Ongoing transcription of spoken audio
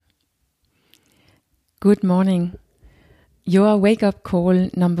Good morning. Your wake-up call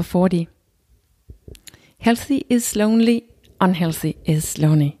number 40. Healthy is lonely, unhealthy is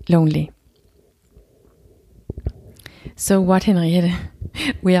lonely. So what, Henriette?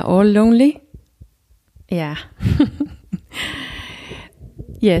 We are all lonely? Yeah.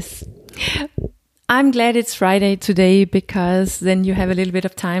 Yes. I'm glad it's Friday today because then you have a little bit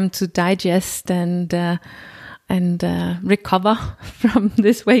of time to digest and recover from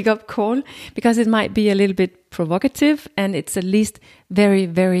this wake-up call, because it might be a little bit provocative and it's at least very,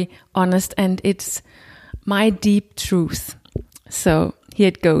 very honest, and it's my deep truth. So here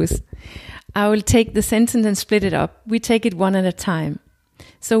it goes. I will take the sentence and split it up. We take it one at a time.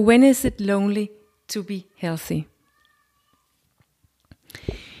 So when is it lonely to be healthy?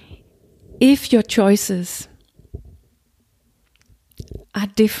 If your choices are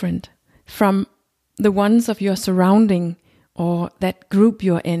different from the ones of your surrounding or that group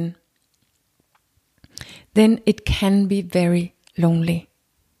you're in, then it can be very lonely.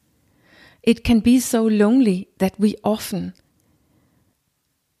 It can be so lonely that we often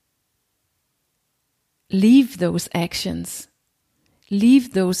leave those actions,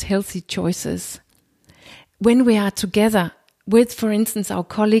 leave those healthy choices when we are together with, for instance, our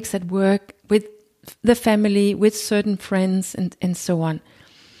colleagues at work, with the family, with certain friends, and so on.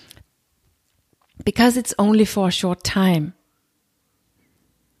 Because it's only for a short time.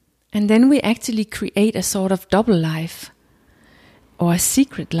 And then we actually create a sort of double life or a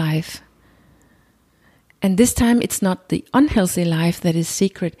secret life. And this time it's not the unhealthy life that is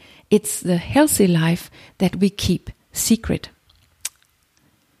secret, it's the healthy life that we keep secret.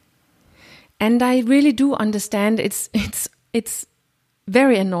 And I really do understand it's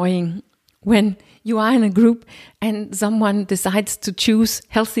very annoying when you are in a group and someone decides to choose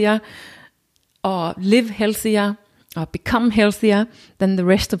healthier or live healthier or become healthier than the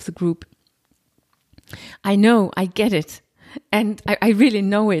rest of the group. I know, I get it. And I really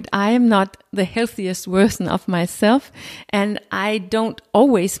know it. I am not the healthiest version of myself, and I don't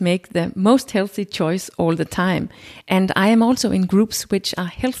always make the most healthy choice all the time. And I am also in groups which are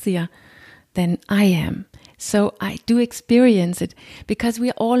healthier than I am. So I do experience it because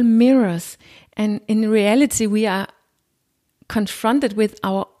we are all mirrors. And in reality, we are confronted with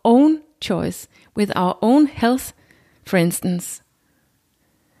our own choice, with our own health, for instance,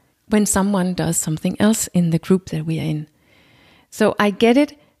 when someone does something else in the group that we are in. So I get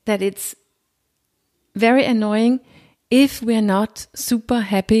it that it's very annoying if we're not super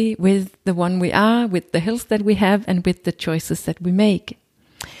happy with the one we are, with the health that we have, and with the choices that we make.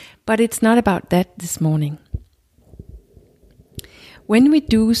 But it's not about that this morning. When we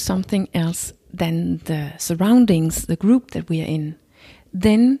do something else than the surroundings, the group that we are in,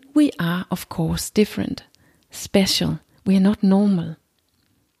 then we are, of course, different, special. We are not normal.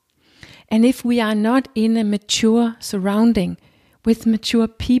 And if we are not in a mature surrounding with mature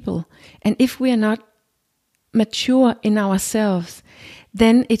people, and if we are not mature in ourselves,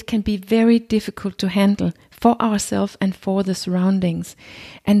 then it can be very difficult to handle for ourselves and for the surroundings.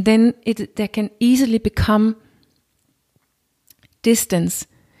 And then there can easily become distance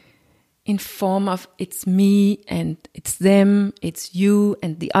in form of it's me and it's them, it's you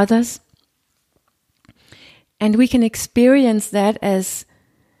and the others. And we can experience that as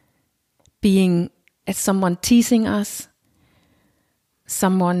someone teasing us,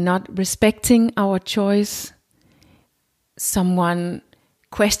 someone not respecting our choice, someone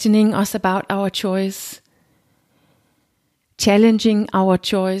questioning us about our choice, challenging our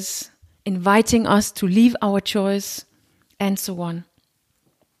choice, inviting us to leave our choice, and so on.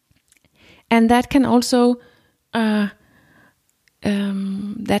 And that can also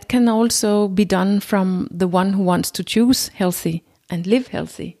be done from the one who wants to choose healthy and live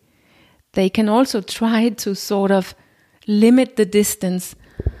healthy. They can also try to sort of limit the distance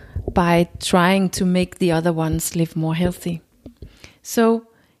by trying to make the other ones live more healthy. So,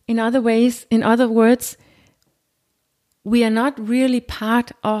 in other words, we are not really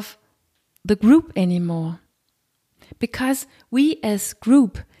part of the group anymore, because we as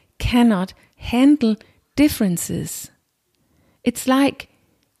group cannot handle differences. It's like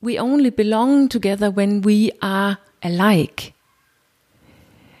we only belong together when we are alike.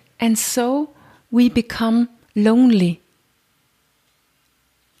 And so we become lonely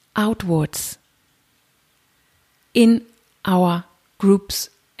outwards in our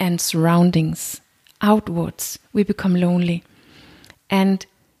groups and surroundings. Outwards, we become lonely. And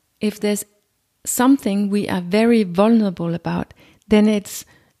if there's something we are very vulnerable about, then it's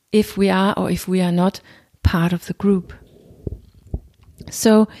if we are or if we are not part of the group.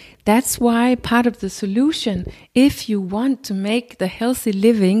 So that's why part of the solution, if you want to make the healthy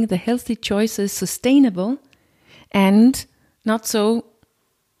living, the healthy choices sustainable and not so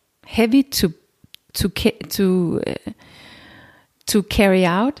heavy to carry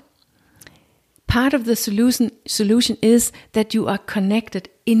out, part of the solution is that you are connected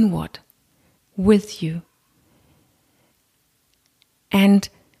inward with you. And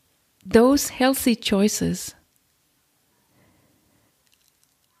those healthy choices,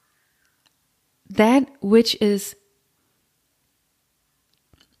 that which is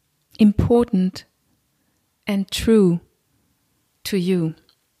important and true to you,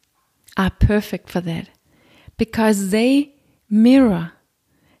 are perfect for that, because they mirror,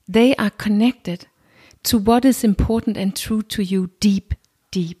 they are connected to what is important and true to you deep,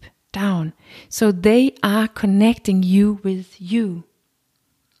 deep down. So they are connecting you with you.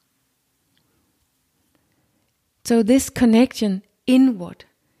 So this connection inward,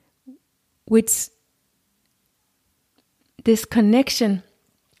 this connection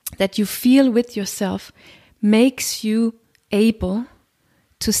that you feel with yourself, makes you able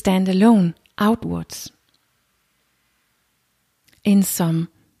to stand alone outwards in some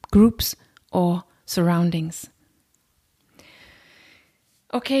groups or surroundings.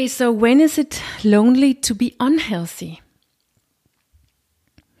 Okay, so when is it lonely to be unhealthy?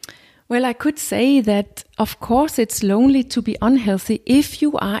 Well, I could say that, of course, it's lonely to be unhealthy if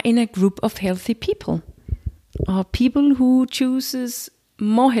you are in a group of healthy people, or people who chooses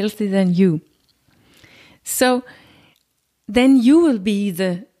more healthy than you. So then you will be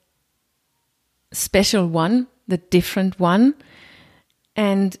the special one, the different one,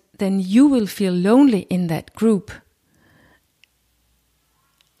 and then you will feel lonely in that group.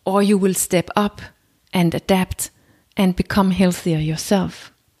 Or you will step up and adapt and become healthier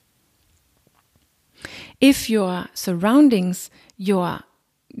yourself. If your surroundings, your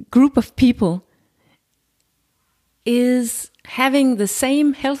group of people is having the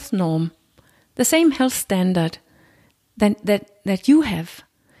same health norm, the same health standard that you have,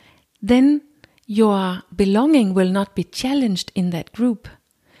 then your belonging will not be challenged in that group,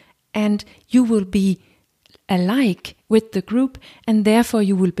 and you will be alike with the group, and therefore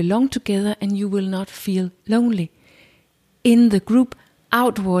you will belong together and you will not feel lonely. In the group,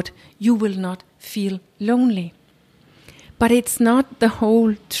 outward, you will not feel lonely. But it's not the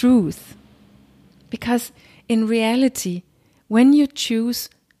whole truth, because in reality, when you choose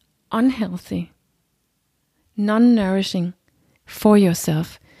unhealthy, non-nourishing for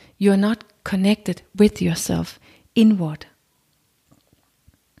yourself, you're not connected with yourself inward.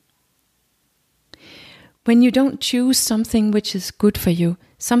 When you don't choose something which is good for you,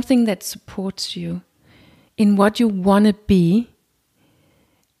 something that supports you in what you want to be,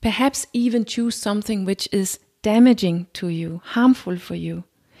 perhaps even choose something which is damaging to you, harmful for you,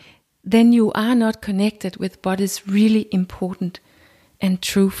 then you are not connected with what is really important and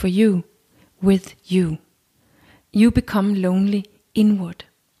true for you, with you. You become lonely inward.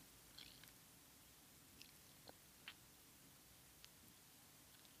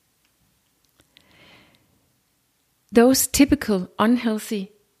 Those typical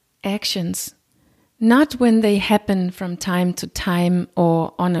unhealthy actions, not when they happen from time to time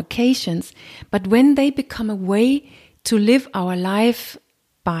or on occasions, but when they become a way to live our life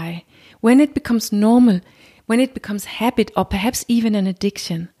by, when it becomes normal, when it becomes habit or perhaps even an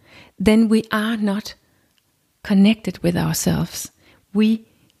addiction, then we are not connected with ourselves. We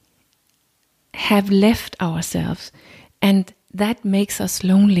have left ourselves, and that makes us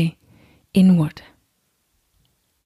lonely inward.